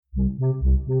Hello,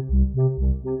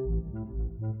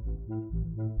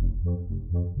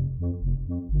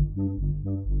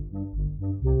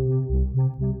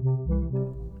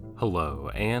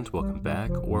 and welcome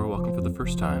back, or welcome for the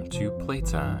first time, to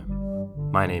Playtime.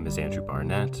 My name is Andrew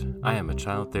Barnett. I am a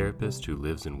child therapist who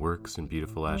lives and works in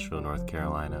beautiful Asheville, North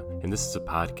Carolina, and this is a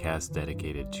podcast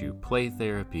dedicated to play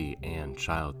therapy and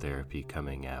child therapy,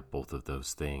 coming at both of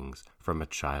those things from a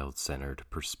child-centered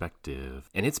perspective.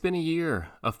 And it's been a year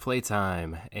of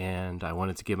Playtime, and I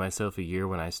wanted to give myself a year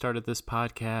when I started this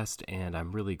podcast, and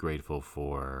I'm really grateful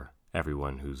for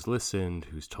everyone who's listened,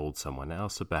 who's told someone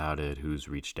else about it, who's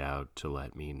reached out to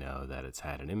let me know that it's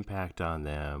had an impact on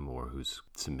them, or who's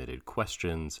submitted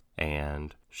questions.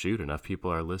 And shoot, enough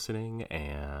people are listening,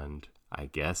 and I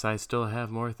guess I still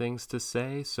have more things to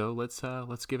say, so let's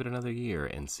give it another year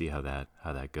and see how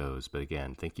that goes. But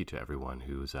again, thank you to everyone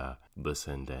who's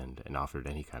listened and offered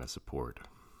any kind of support.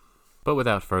 But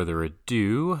without further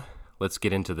ado, let's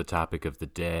get into the topic of the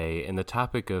day, and the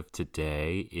topic of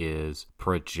today is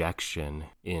projection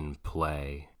in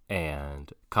play,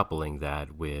 and coupling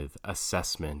that with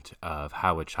assessment of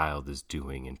how a child is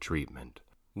doing in treatment.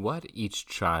 What each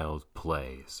child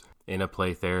plays in a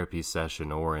play therapy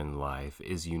session or in life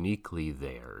is uniquely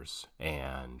theirs,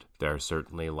 and there are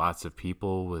certainly lots of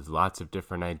people with lots of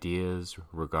different ideas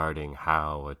regarding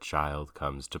how a child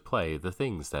comes to play the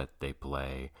things that they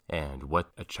play, and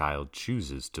what a child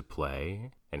chooses to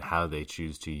play, and how they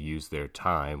choose to use their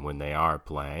time when they are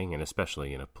playing, and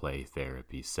especially in a play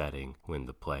therapy setting when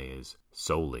the play is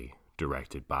solely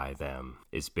directed by them,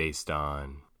 is based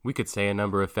on, we could say, a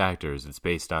number of factors. It's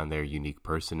based on their unique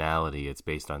personality. It's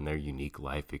based on their unique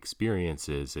life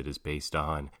experiences. It is based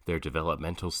on their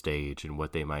developmental stage and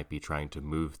what they might be trying to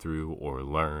move through or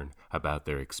learn about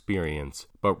their experience.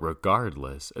 But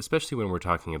regardless, especially when we're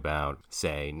talking about,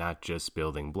 say, not just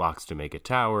building blocks to make a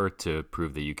tower to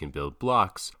prove that you can build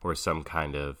blocks, or some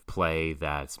kind of play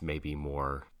that's maybe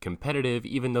more competitive,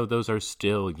 even though those are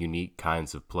still unique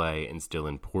kinds of play and still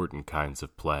important kinds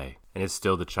of play. And it's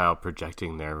still the child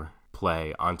projecting their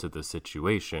play onto the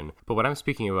situation. But when I'm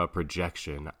speaking about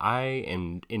projection, I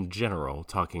am in general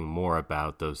talking more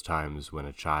about those times when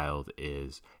a child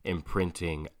is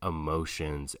imprinting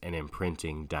emotions and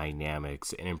imprinting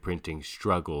dynamics and imprinting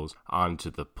struggles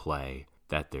onto the play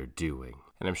that they're doing.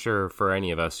 And I'm sure for any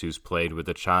of us who's played with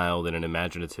a child in an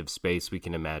imaginative space, we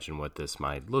can imagine what this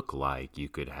might look like. You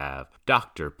could have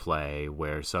doctor play,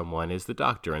 where someone is the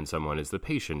doctor and someone is the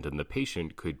patient, and the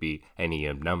patient could be any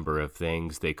number of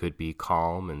things. They could be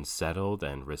calm and settled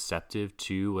and receptive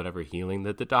to whatever healing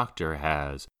that the doctor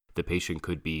has. The patient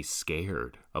could be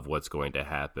scared of what's going to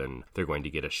happen. They're going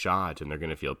to get a shot and they're going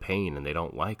to feel pain, and they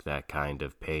don't like that kind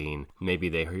of pain. Maybe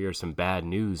they hear some bad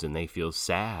news and they feel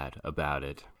sad about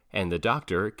it. And the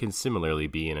doctor can similarly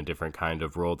be in a different kind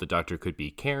of role. The doctor could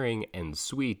be caring and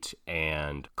sweet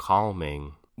and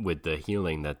calming with the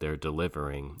healing that they're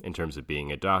delivering in terms of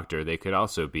being a doctor. They could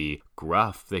also be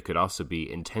gruff. They could also be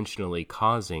intentionally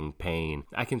causing pain.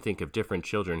 I can think of different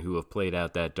children who have played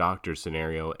out that doctor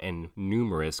scenario in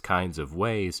numerous kinds of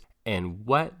ways. And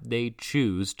what they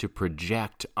choose to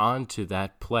project onto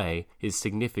that play is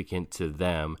significant to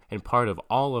them and part of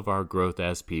all of our growth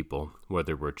as people,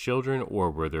 whether we're children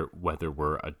or whether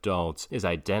we're adults, is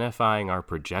identifying our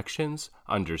projections,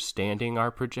 understanding our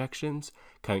projections,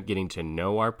 getting to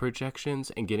know our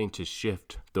projections, and getting to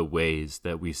shift the ways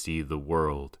that we see the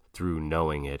world through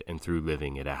knowing it and through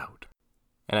living it out.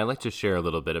 And I'd like to share a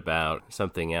little bit about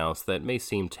something else that may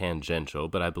seem tangential,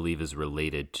 but I believe is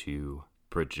related to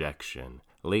projection.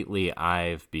 Lately,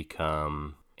 I've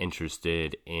become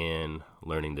interested in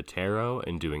learning the tarot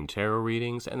and doing tarot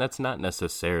readings, and that's not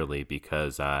necessarily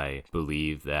because I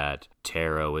believe that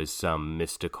tarot is some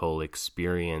mystical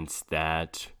experience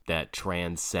that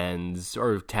transcends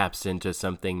or taps into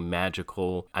something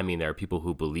magical. I mean, there are people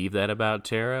who believe that about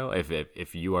tarot.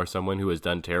 If you are someone who has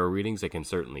done tarot readings, I can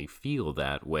certainly feel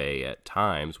that way at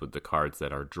times with the cards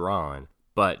that are drawn.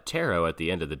 But tarot, at the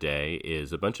end of the day,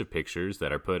 is a bunch of pictures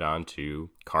that are put onto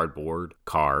cardboard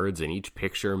cards, and each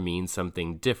picture means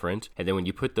something different. And then when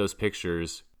you put those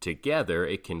pictures together,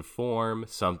 it can form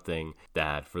something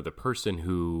that, for the person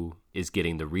who is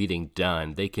getting the reading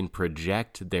done, they can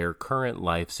project their current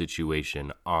life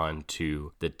situation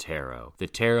onto the tarot. The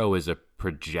tarot is a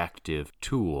projective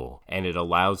tool, and it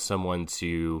allows someone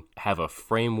to have a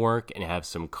framework and have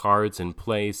some cards in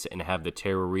place and have the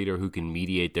tarot reader who can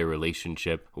mediate their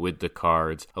relationship with the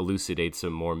cards, elucidate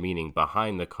some more meaning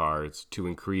behind the cards to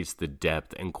increase the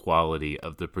depth and quality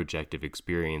of the projective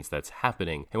experience that's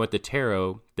happening. And what the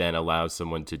tarot then allows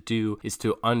someone to do is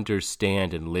to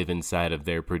understand and live inside of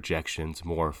their projections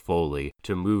more fully,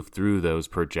 to move through those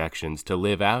projections, to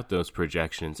live out those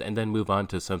projections, and then move on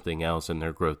to something else in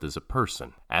their growth as a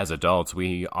person. As adults,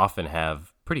 we often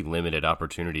have pretty limited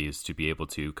opportunities to be able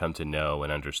to come to know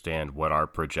and understand what our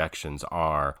projections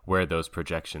are, where those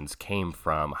projections came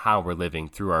from, how we're living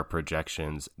through our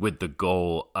projections, with the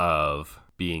goal of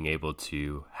being able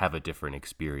to have a different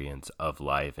experience of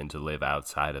life and to live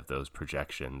outside of those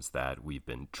projections that we've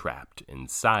been trapped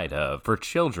inside of. For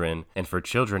children, and for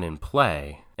children in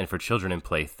play, and for children in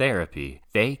play therapy,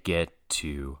 they get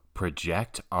to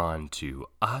project onto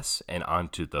us and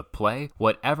onto the play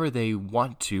whatever they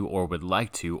want to or would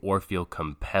like to or feel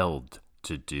compelled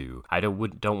to do. I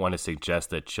don't want to suggest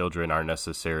that children are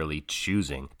necessarily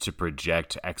choosing to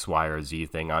project X, Y, or Z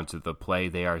thing onto the play.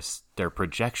 Their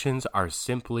projections are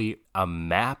simply a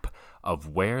map of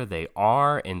where they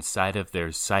are inside of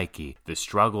their psyche, the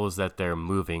struggles that they're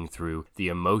moving through, the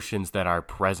emotions that are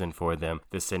present for them,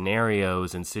 the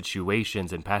scenarios and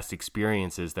situations and past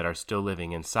experiences that are still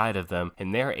living inside of them,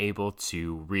 and they're able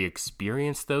to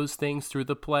re-experience those things through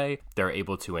the play. They're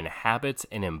able to inhabit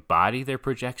and embody their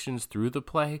projections through the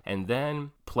play, and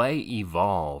then play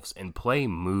evolves and play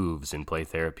moves in play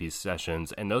therapy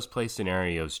sessions, and those play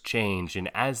scenarios change, and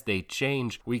as they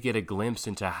change, we get a glimpse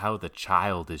into how the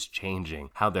child is changing,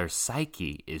 how their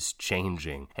psyche is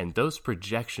changing, and those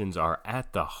projections are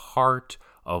at the heart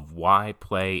of why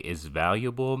play is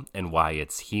valuable and why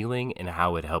it's healing and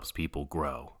how it helps people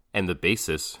grow. And the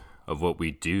basis of what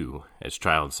we do as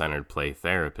child-centered play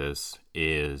therapists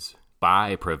is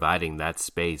by providing that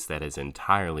space that is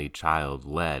entirely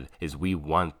child-led, is we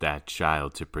want that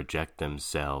child to project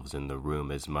themselves in the room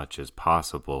as much as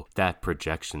possible. That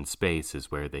projection space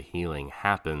is where the healing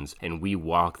happens, and we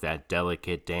walk that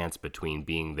delicate dance between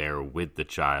being there with the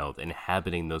child,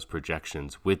 inhabiting those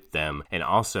projections with them, and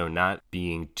also not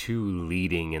being too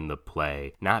leading in the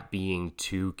play, not being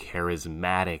too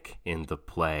charismatic in the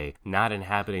play, not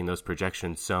inhabiting those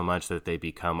projections so much that they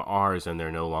become ours and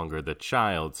they're no longer the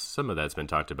child's. Some of that's been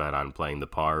talked about on playing the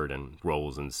part and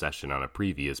roles in session on a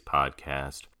previous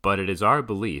podcast. But it is our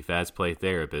belief as play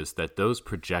therapists that those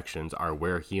projections are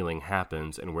where healing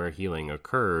happens and where healing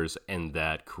occurs, and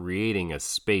that creating a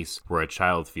space where a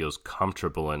child feels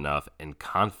comfortable enough and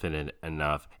confident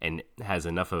enough and has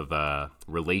enough of a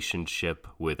relationship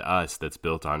with us that's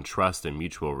built on trust and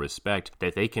mutual respect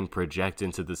that they can project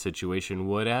into the situation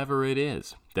whatever it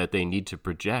is that they need to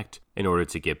project in order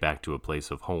to get back to a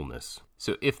place of wholeness.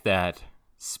 So if that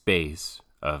space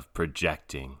of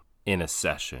projecting in a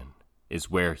session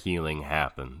is where healing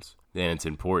happens, then it's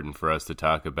important for us to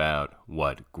talk about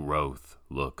what growth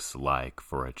looks like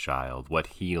for a child, what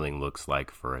healing looks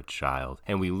like for a child.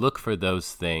 And we look for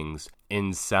those things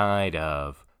inside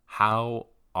of how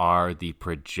are the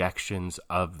projections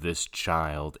of this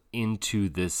child into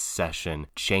this session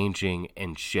changing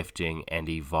and shifting and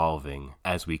evolving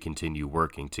as we continue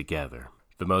working together.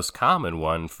 The most common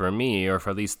one for me, or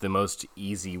for at least the most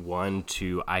easy one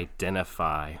to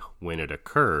identify when it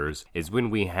occurs, is when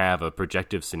we have a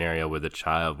projective scenario with a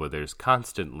child where there's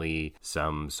constantly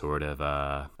some sort of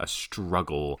a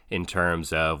struggle in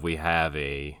terms of we have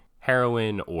a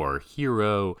heroine or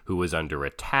hero who is under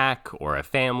attack, or a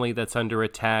family that's under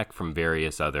attack from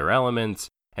various other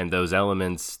elements. And those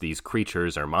elements, these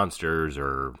creatures or monsters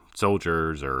or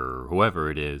soldiers or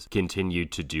whoever it is, continue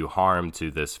to do harm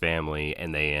to this family,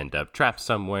 and they end up trapped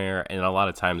somewhere. And a lot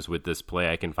of times with this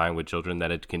play, I can find with children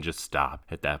that it can just stop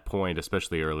at that point,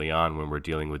 especially early on when we're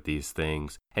dealing with these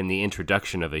things. And the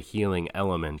introduction of a healing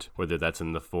element, whether that's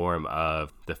in the form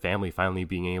of the family finally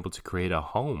being able to create a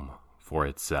home for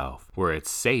itself, where it's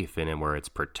safe and where it's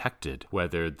protected,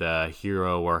 whether the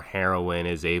hero or heroine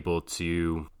is able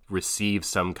to receive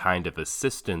some kind of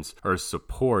assistance or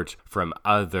support from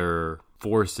other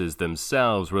forces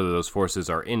themselves, whether those forces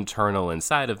are internal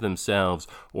inside of themselves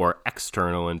or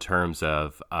external in terms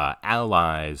of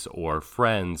allies or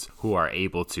friends who are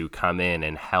able to come in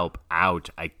and help out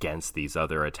against these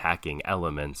other attacking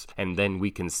elements. And then we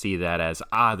can see that as,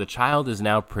 the child is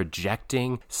now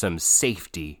projecting some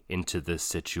safety into this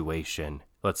situation.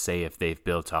 Let's say if they've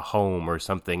built a home or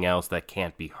something else that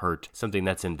can't be hurt, something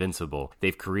that's invincible.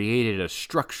 They've created a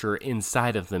structure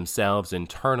inside of themselves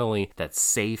internally that's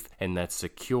safe and that's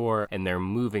secure, and they're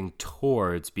moving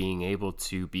towards being able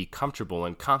to be comfortable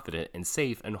and confident and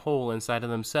safe and whole inside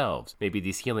of themselves. Maybe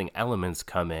these healing elements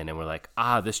come in and we're like,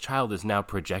 this child is now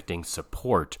projecting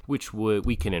support, which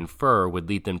we can infer would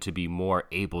lead them to be more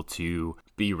able to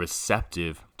be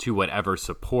receptive to whatever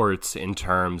supports in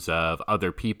terms of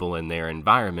other people in their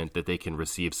environment that they can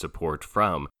receive support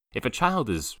from. If a child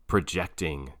is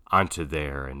projecting onto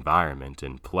their environment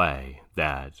and play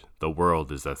that the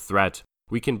world is a threat,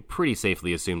 we can pretty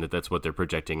safely assume that that's what they're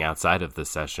projecting outside of the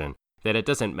session, that it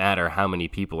doesn't matter how many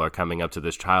people are coming up to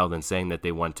this child and saying that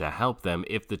they want to help them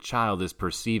if the child is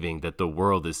perceiving that the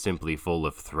world is simply full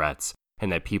of threats and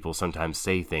that people sometimes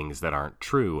say things that aren't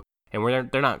true. And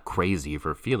they're not crazy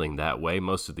for feeling that way.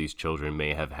 Most of these children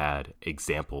may have had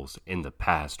examples in the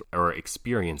past or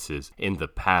experiences in the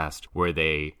past where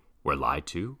they were lied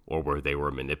to, or where they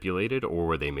were manipulated, or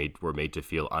where they were made to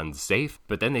feel unsafe,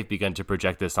 but then they've begun to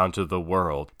project this onto the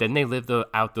world. Then they live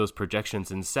out those projections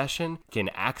in session, can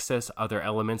access other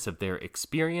elements of their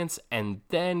experience, and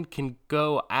then can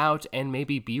go out and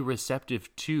maybe be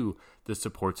receptive to the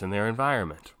supports in their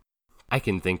environment. I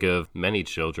can think of many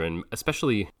children,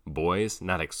 especially boys,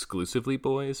 not exclusively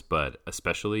boys, but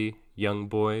especially young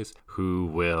boys, who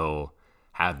will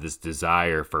have this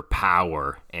desire for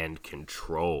power and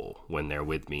control when they're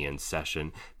with me in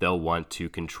session. They'll want to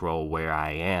control where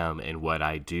I am and what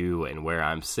I do and where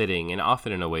I'm sitting, and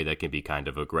often in a way that can be kind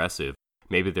of aggressive.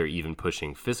 Maybe they're even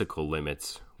pushing physical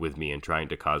limits with me and trying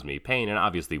to cause me pain, and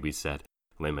obviously we set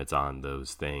limits on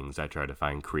those things. I try to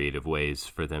find creative ways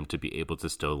for them to be able to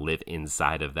still live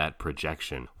inside of that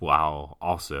projection while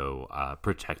also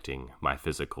protecting my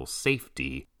physical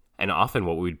safety. And often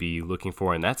what we'd be looking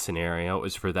for in that scenario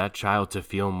is for that child to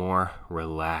feel more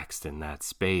relaxed in that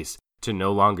space, to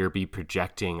no longer be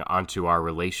projecting onto our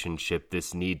relationship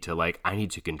this need to I need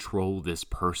to control this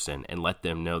person and let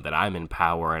them know that I'm in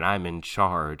power and I'm in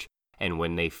charge. And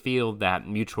when they feel that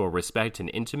mutual respect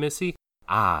and intimacy,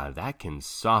 that can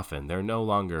soften. They're no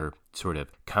longer sort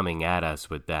of coming at us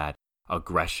with that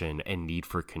aggression and need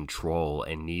for control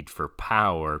and need for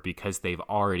power because they've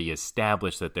already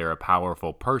established that they're a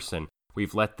powerful person.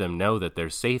 We've let them know that they're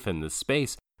safe in the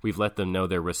space. We've let them know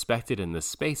they're respected in the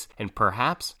space. And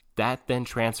perhaps that then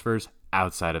transfers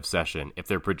outside of session. If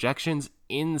their projections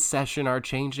in session are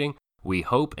changing, we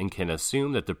hope and can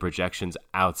assume that the projections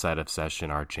outside of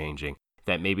session are changing.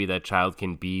 That maybe that child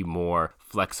can be more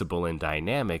flexible and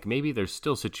dynamic. Maybe there's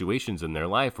still situations in their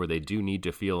life where they do need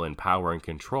to feel in power and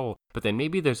control, but then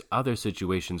maybe there's other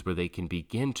situations where they can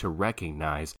begin to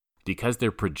recognize, because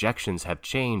their projections have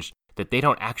changed, that they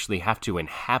don't actually have to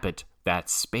inhabit that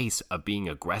space of being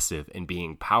aggressive and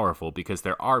being powerful, because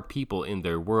there are people in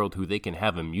their world who they can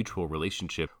have a mutual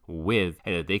relationship with,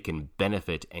 and that they can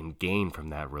benefit and gain from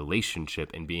that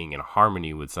relationship and being in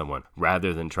harmony with someone,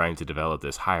 rather than trying to develop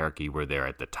this hierarchy where they're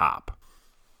at the top.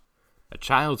 A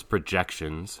child's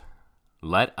projections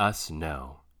let us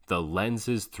know the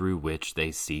lenses through which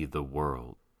they see the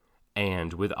world.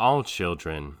 And with all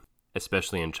children,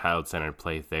 especially in child-centered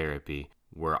play therapy,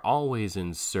 we're always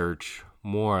in search,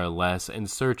 more or less, and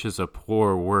search is a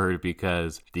poor word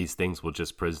because these things will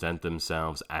just present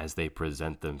themselves as they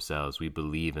present themselves. We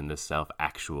believe in the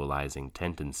self-actualizing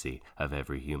tendency of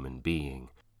every human being,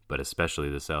 but especially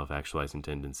the self-actualizing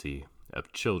tendency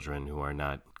of children who are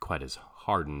not quite as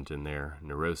hardened in their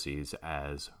neuroses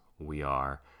as we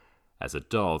are as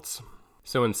adults.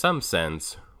 So in some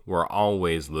sense, we're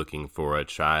always looking for a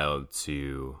child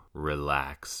to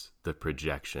relax the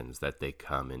projections that they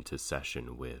come into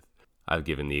session with. I've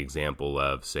given the example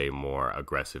of, say, more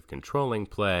aggressive controlling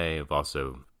play. I've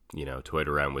also, toyed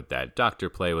around with that doctor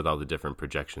play with all the different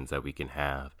projections that we can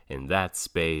have in that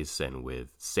space and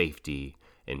with safety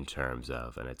in terms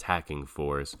of an attacking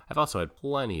force. I've also had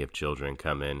plenty of children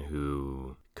come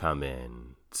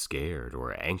in scared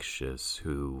or anxious,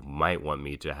 who might want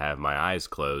me to have my eyes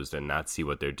closed and not see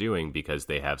what they're doing because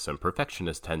they have some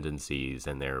perfectionist tendencies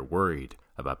and they're worried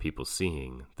about people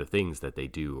seeing the things that they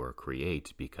do or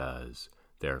create because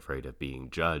they're afraid of being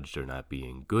judged or not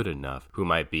being good enough, who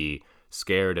might be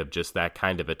scared of just that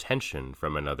kind of attention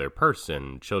from another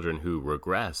person. Children who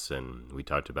regress, and we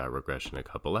talked about regression a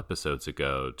couple episodes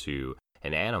ago, to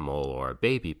an animal or a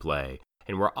baby play.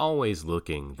 And we're always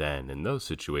looking then in those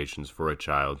situations for a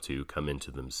child to come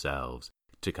into themselves,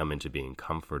 to come into being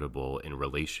comfortable in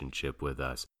relationship with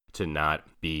us, to not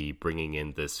be bringing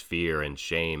in this fear and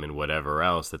shame and whatever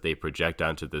else that they project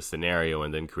onto the scenario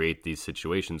and then create these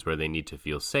situations where they need to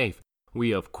feel safe.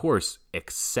 We, of course,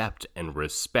 accept and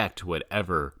respect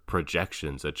whatever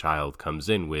projections a child comes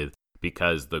in with,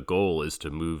 because the goal is to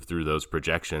move through those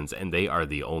projections, and they are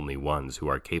the only ones who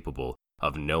are capable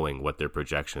of knowing what their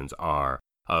projections are,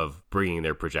 of bringing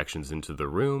their projections into the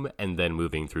room and then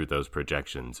moving through those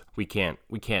projections. We can't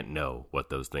know what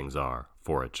those things are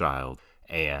for a child.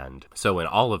 And so in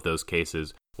all of those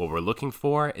cases, what we're looking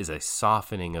for is a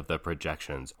softening of the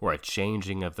projections or a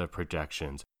changing of the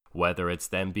projections, Whether it's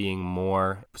them being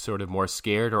more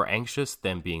scared or anxious,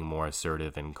 them being more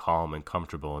assertive and calm and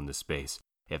comfortable in the space.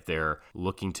 If they're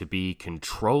looking to be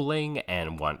controlling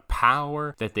and want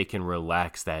power, that they can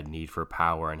relax that need for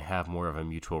power and have more of a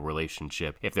mutual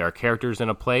relationship. If there are characters in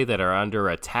a play that are under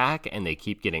attack and they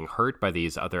keep getting hurt by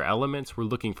these other elements, we're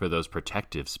looking for those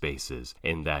protective spaces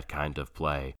in that kind of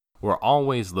play. We're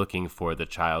always looking for the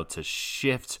child to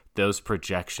shift those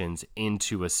projections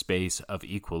into a space of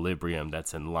equilibrium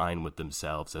that's in line with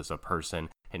themselves as a person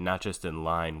and not just in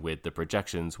line with the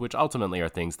projections, which ultimately are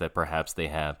things that perhaps they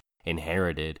have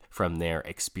inherited from their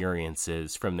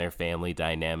experiences, from their family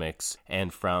dynamics,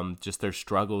 and from just their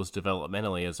struggles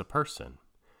developmentally as a person.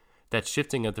 That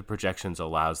shifting of the projections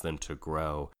allows them to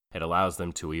grow. It allows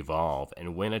them to evolve.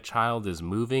 And when a child is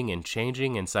moving and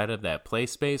changing inside of that play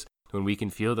space, when we can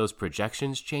feel those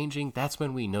projections changing, that's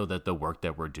when we know that the work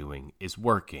that we're doing is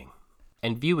working.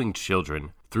 And viewing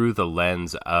children through the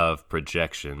lens of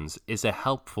projections is a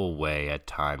helpful way at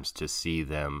times to see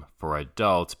them for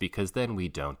adults, because then we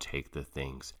don't take the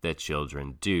things that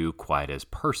children do quite as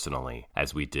personally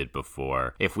as we did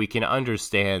before. If we can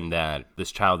understand that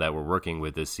this child that we're working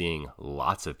with is seeing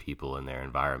lots of people in their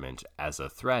environment as a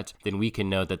threat, then we can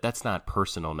know that that's not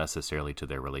personal necessarily to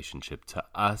their relationship to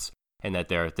us, and that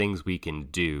there are things we can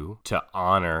do to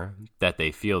honor that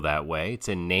they feel that way,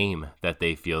 to name that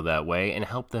they feel that way, and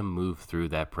help them move through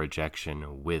that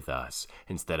projection with us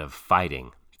instead of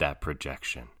fighting that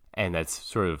projection. And that's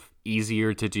sort of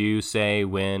easier to do, say,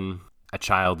 when a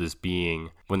child is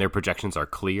when their projections are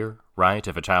clear, right?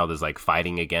 If a child is like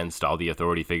fighting against all the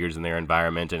authority figures in their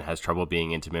environment and has trouble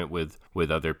being intimate with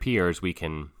other peers, we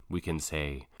can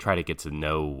say, try to get to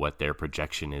know what their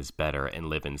projection is better and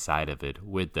live inside of it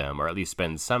with them, or at least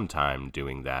spend some time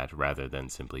doing that rather than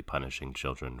simply punishing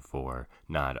children for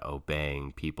not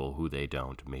obeying people who they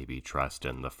don't maybe trust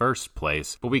in the first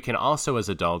place. But we can also, as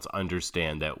adults,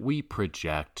 understand that we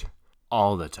project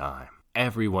all the time.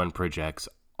 Everyone projects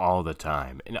all the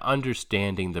time, and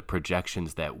understanding the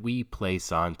projections that we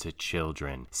place onto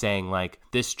children, saying like,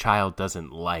 this child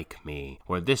doesn't like me,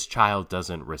 or this child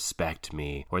doesn't respect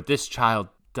me, or this child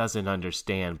doesn't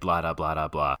understand blah, blah, blah, blah,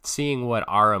 blah. Seeing what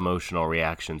our emotional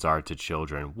reactions are to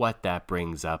children, what that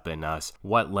brings up in us,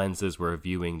 what lenses we're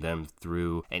viewing them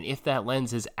through, and if that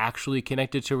lens is actually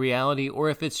connected to reality or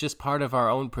if it's just part of our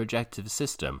own projective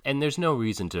system. And there's no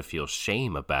reason to feel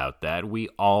shame about that. We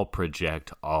all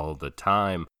project all the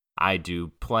time. I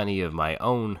do plenty of my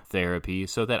own therapy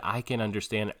so that I can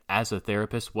understand as a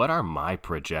therapist, what are my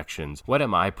projections? What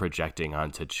am I projecting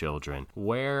onto children?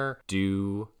 Where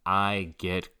do I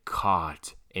get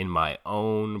caught in my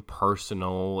own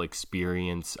personal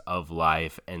experience of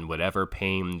life and whatever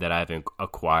pain that I've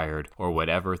acquired or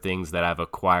whatever things that I've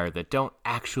acquired that don't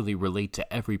actually relate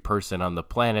to every person on the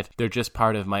planet? They're just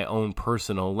part of my own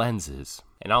personal lenses.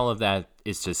 And all of that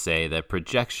is to say that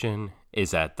projection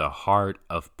is at the heart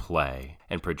of play,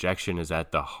 and projection is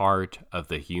at the heart of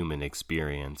the human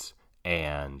experience.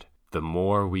 And the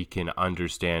more we can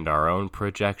understand our own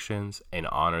projections and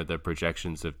honor the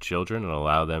projections of children and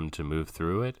allow them to move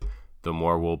through it, the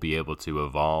more we'll be able to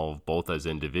evolve both as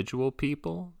individual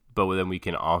people, but then we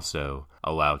can also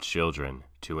allow children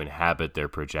to inhabit their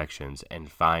projections and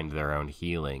find their own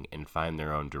healing and find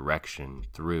their own direction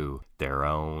through their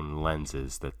own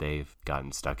lenses that they've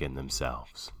gotten stuck in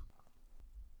themselves.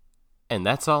 And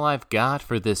that's all I've got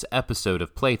for this episode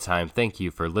of Playtime. Thank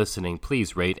you for listening.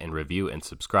 Please rate and review and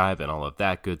subscribe and all of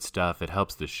that good stuff. It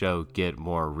helps the show get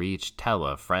more reach. Tell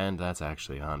a friend. That's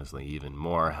actually honestly even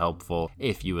more helpful.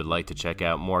 If you would like to check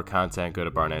out more content, go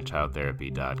to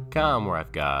barnettchildtherapy.com, where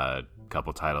I've got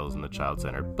couple titles in the Child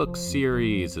Centered book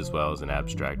series, as well as an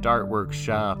abstract art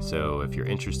workshop. So if you're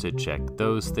interested, check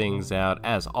those things out.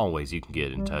 As always, you can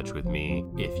get in touch with me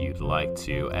if you'd like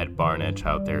to at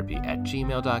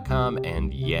barnettchildtherapy@gmail.com.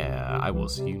 And yeah, I will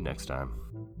see you next time.